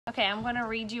Okay, I'm going to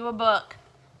read you a book.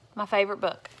 My favorite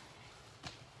book.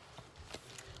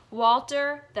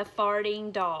 Walter the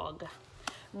Farting Dog.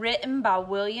 Written by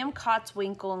William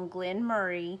Cotswinkle and Glenn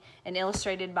Murray and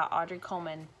illustrated by Audrey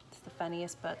Coleman. It's the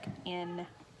funniest book in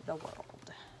the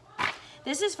world.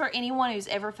 This is for anyone who's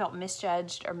ever felt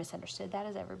misjudged or misunderstood. That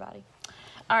is everybody.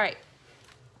 All right.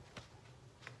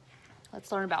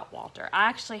 Let's learn about Walter. I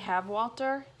actually have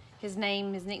Walter. His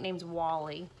nickname's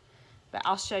Wally. But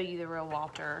I'll show you the real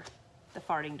Walter, the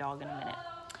farting dog, in a minute.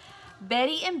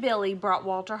 Betty and Billy brought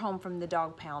Walter home from the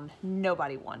dog pound.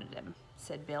 Nobody wanted him,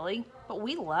 said Billy, but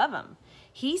we love him.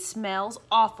 He smells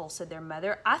awful, said their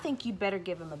mother. I think you better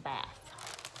give him a bath.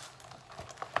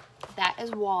 That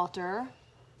is Walter.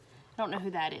 I don't know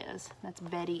who that is. That's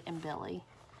Betty and Billy.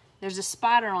 There's a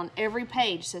spider on every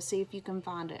page, so see if you can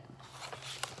find it.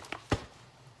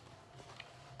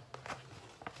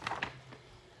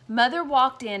 Mother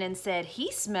walked in and said,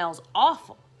 he smells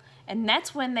awful. And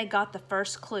that's when they got the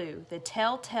first clue, the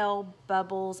telltale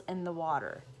bubbles in the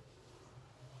water.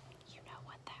 You know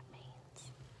what that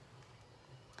means.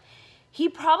 He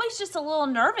probably's just a little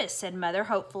nervous, said Mother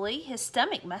hopefully. His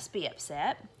stomach must be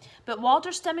upset. But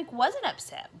Walter's stomach wasn't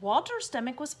upset. Walter's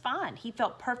stomach was fine. He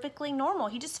felt perfectly normal.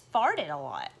 He just farted a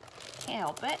lot. Can't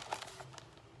help it.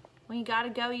 When you gotta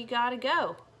go, you gotta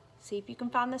go. See if you can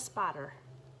find the spider.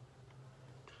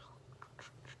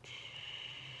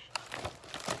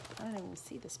 I don't even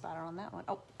see the spider on that one.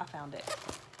 Oh, I found it.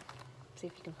 See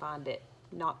if you can find it.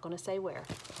 Not gonna say where.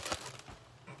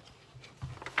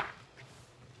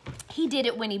 He did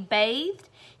it when he bathed.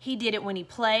 He did it when he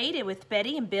played with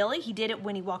Betty and Billy. He did it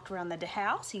when he walked around the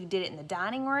house. He did it in the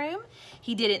dining room.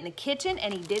 He did it in the kitchen,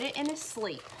 and he did it in his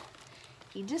sleep.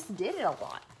 He just did it a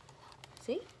lot.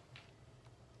 See?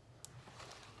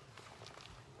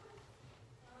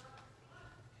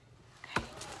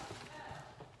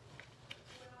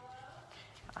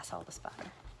 I saw the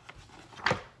spider.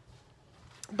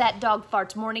 That dog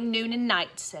farts morning, noon, and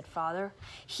night, said Father.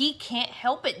 He can't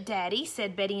help it, Daddy,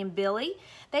 said Betty and Billy.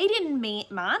 They didn't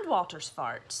mind Walter's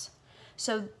farts.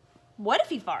 So what if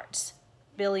he farts?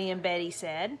 Billy and Betty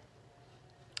said.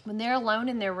 When they're alone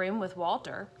in their room with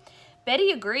Walter,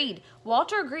 Betty agreed.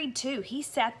 Walter agreed too. He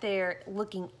sat there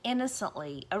looking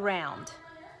innocently around,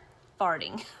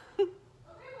 farting. This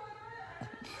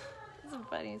is the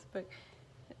funniest book.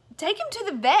 Take him to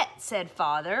the vet, said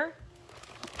Father.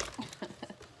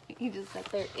 He just sat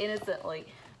there innocently,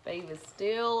 but he was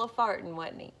still a farting,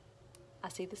 wasn't he? I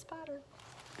see the spider.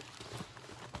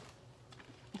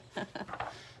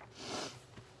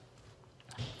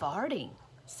 Farting,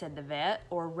 said the vet,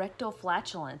 or rectal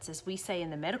flatulence, as we say in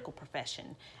the medical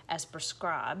profession, as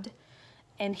prescribed.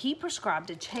 And he prescribed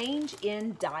a change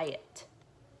in diet.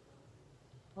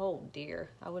 Oh dear,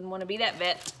 I wouldn't want to be that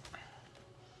vet.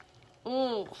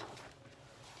 Ooh.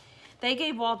 They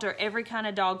gave Walter every kind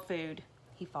of dog food.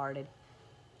 He farted.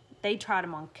 They tried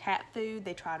him on cat food.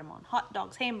 They tried him on hot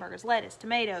dogs, hamburgers, lettuce,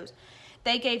 tomatoes.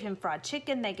 They gave him fried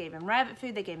chicken. They gave him rabbit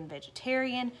food. They gave him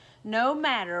vegetarian. No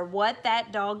matter what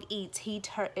that dog eats,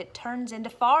 it turns into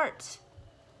farts,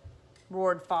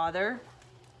 roared Father.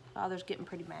 Father's getting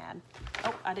pretty mad.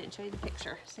 Oh, I didn't show you the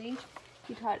picture. See?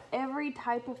 He tried every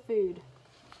type of food.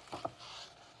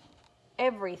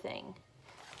 Everything.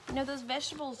 You know, those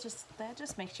vegetables, that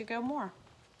just makes you go more.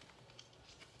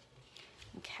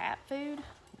 And cat food?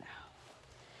 No.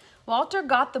 Walter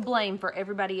got the blame for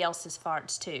everybody else's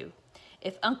farts, too.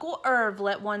 If Uncle Irv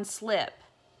let one slip,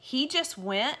 he just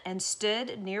went and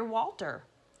stood near Walter.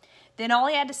 Then all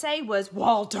he had to say was,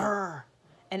 Walter!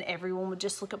 And everyone would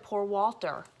just look at poor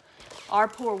Walter. Our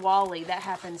poor Wally, that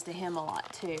happens to him a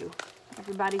lot, too.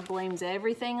 Everybody blames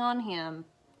everything on him.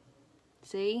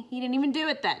 See? He didn't even do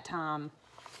it that time.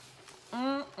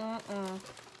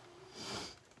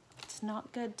 It's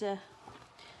not good to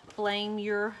blame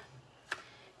your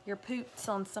poops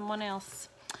on someone else.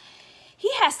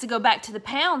 He has to go back to the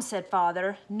pound, said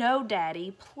Father. No,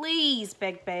 Daddy, please,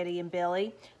 begged Betty and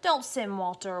Billy. Don't send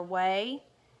Walter away.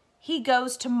 He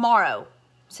goes tomorrow,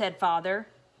 said Father.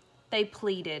 They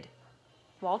pleaded.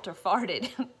 Walter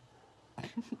farted.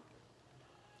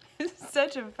 It's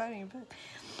such a funny book.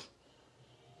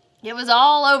 It was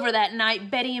all over that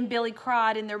night. Betty and Billy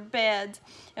cried in their beds,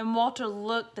 and Walter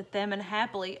looked at them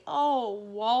unhappily. Oh,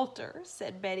 Walter,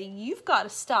 said Betty, you've got to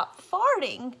stop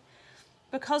farting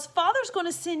because Father's going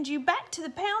to send you back to the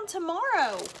pound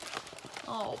tomorrow.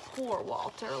 Oh, poor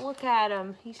Walter. Look at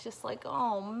him. He's just like,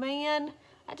 oh, man,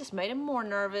 I just made him more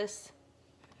nervous.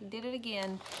 He did it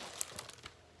again.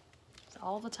 It's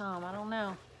all the time. I don't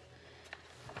know.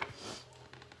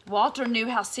 Walter knew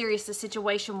how serious the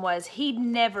situation was. He'd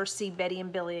never see Betty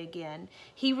and Billy again.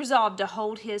 He resolved to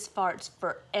hold his farts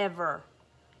forever.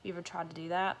 You ever tried to do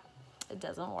that? It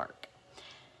doesn't work.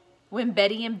 When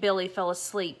Betty and Billy fell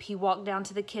asleep, he walked down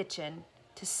to the kitchen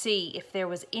to see if there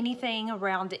was anything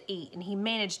around to eat, and he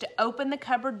managed to open the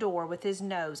cupboard door with his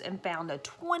nose and found a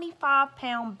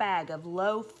 25-pound bag of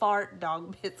low fart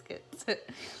dog biscuits.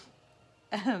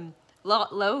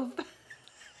 Low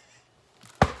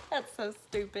That's so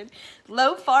stupid.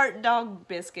 Low fart dog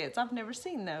biscuits. I've never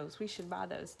seen those. We should buy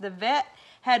those. The vet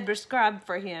had prescribed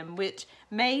for him, which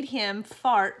made him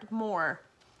fart more.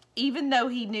 Even though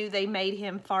he knew they made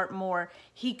him fart more,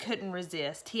 he couldn't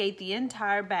resist. He ate the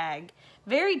entire bag.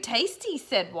 Very tasty,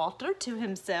 said Walter to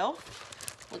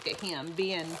himself. Look at him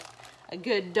being a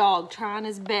good dog, trying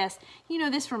his best. You know,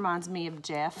 this reminds me of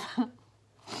Jeff.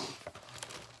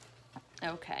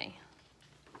 Okay.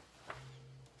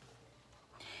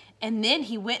 And then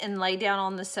he went and lay down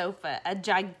on the sofa. A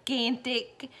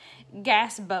gigantic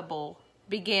gas bubble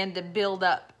began to build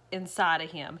up inside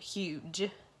of him. Huge.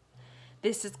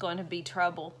 This is going to be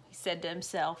trouble, he said to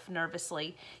himself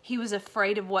nervously. He was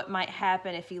afraid of what might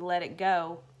happen if he let it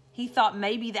go. He thought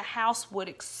maybe the house would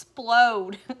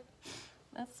explode.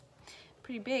 That's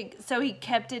pretty big. So he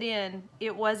kept it in.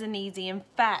 It wasn't easy. In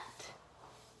fact,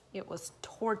 it was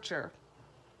torture.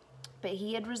 But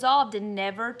he had resolved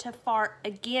never to fart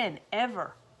again,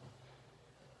 ever.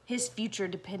 His future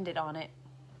depended on it.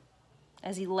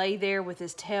 As he lay there with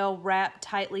his tail wrapped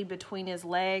tightly between his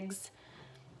legs,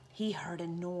 he heard a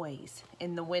noise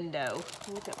in the window.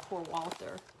 Look at poor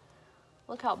Walter.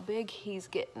 Look how big he's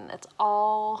getting. It's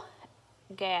all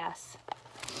gas.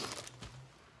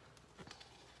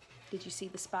 Did you see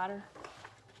the spider?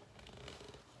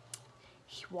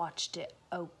 He watched it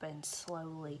open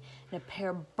slowly, and a pair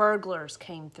of burglars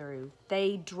came through.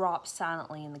 They dropped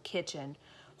silently in the kitchen.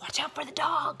 "Watch out for the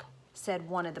dog," said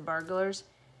one of the burglars.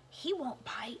 "He won't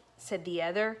bite," said the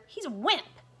other. "He's a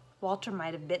wimp." Walter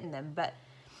might have bitten them, but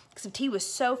except he was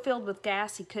so filled with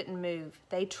gas he couldn't move.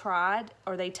 They tied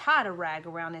a rag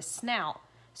around his snout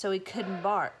so he couldn't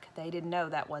bark. They didn't know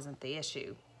that wasn't the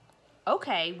issue.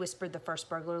 "Okay," whispered the first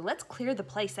burglar, "let's clear the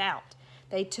place out."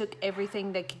 They took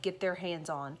everything they could get their hands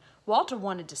on. Walter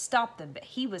wanted to stop them, but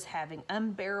he was having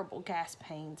unbearable gas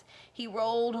pains. He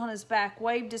rolled on his back,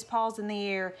 waved his paws in the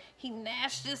air. He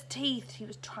gnashed his teeth. He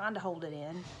was trying to hold it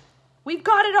in. "We've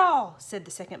got it all," said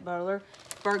the second burglar.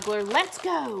 "Let's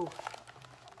go."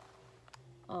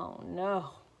 Oh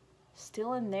no,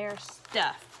 still in their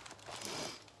stuff.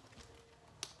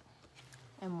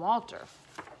 And Walter,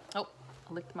 oh,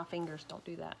 I licked my fingers, don't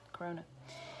do that, Corona.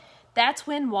 That's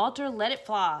when Walter let it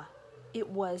fly. It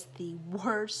was the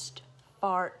worst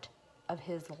fart of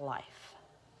his life.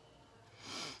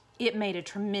 It made a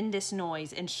tremendous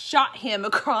noise and shot him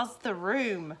across the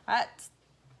room. That's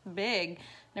big.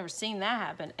 Never seen that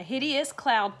happen. A hideous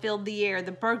cloud filled the air.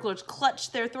 The burglars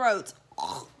clutched their throats,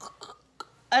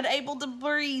 unable to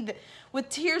breathe. With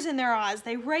tears in their eyes,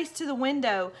 they raced to the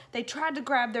window. They tried to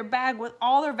grab their bag with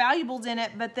all their valuables in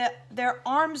it, but their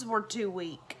arms were too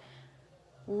weak.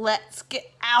 "Let's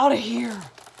get out of here."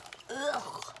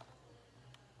 Ugh.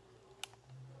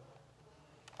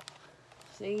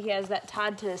 See, he has that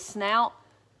tied to his snout,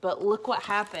 but look what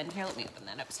happened. Here, let me open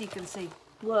that up so you can see.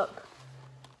 Look,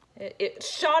 it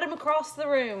shot him across the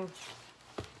room.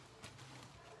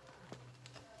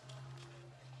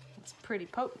 It's pretty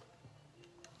potent.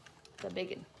 It's a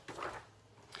big one.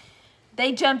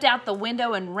 They jumped out the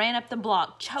window and ran up the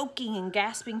block, choking and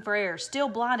gasping for air. Still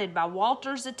blinded by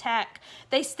Walter's attack,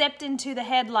 they stepped into the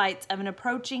headlights of an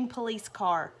approaching police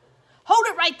car. "Hold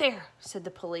it right there," said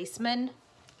the policeman.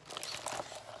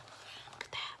 Look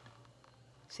at that.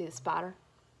 See the spider?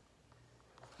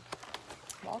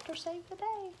 Walter saved the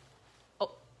day.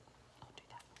 Oh, don't do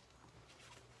that.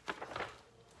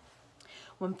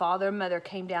 When Father and Mother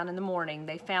came down in the morning,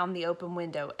 they found the open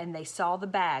window and they saw the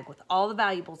bag with all the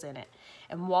valuables in it.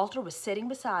 And Walter was sitting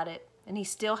beside it, and he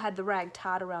still had the rag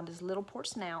tied around his little poor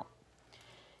snout.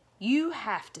 You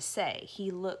have to say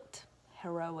he looked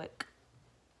heroic.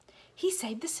 "He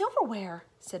saved the silverware,"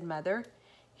 said Mother.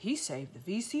 "He saved the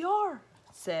VCR,"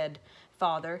 said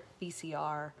Father.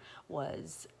 VCR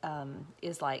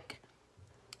is like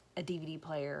a DVD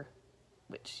player,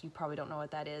 which you probably don't know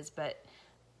what that is, but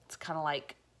it's kind of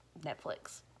like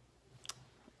Netflix.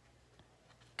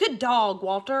 "Good dog,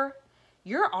 Walter.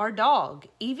 You're our dog,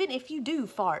 even if you do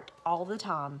fart all the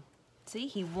time." See,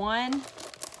 he won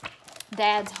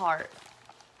Dad's heart.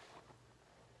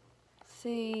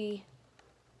 See,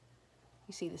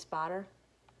 you see the spider?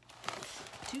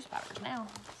 Two spiders now.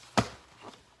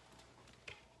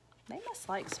 They must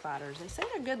like spiders. They say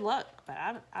they're good luck, but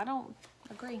I don't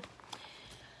agree.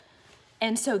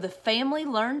 And so the family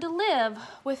learned to live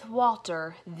with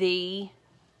Walter, the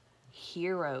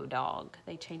hero dog.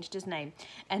 They changed his name.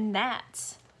 And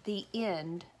that's the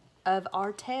end of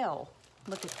our tale.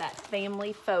 Look at that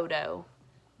family photo.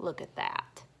 Look at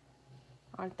that.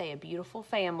 Aren't they a beautiful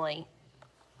family?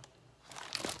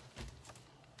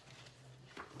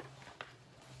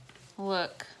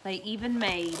 Look, they even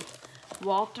made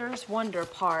Walter's Wonder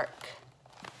Park.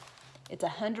 It's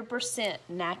 100%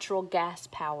 natural gas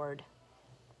powered.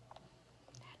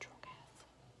 Natural gas.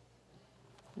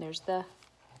 And there's the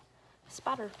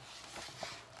spider.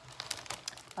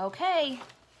 Okay,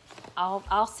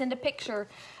 I'll send a picture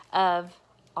of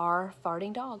our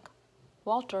farting dog,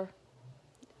 Walter,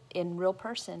 in real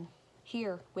person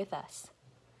here with us.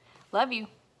 Love you.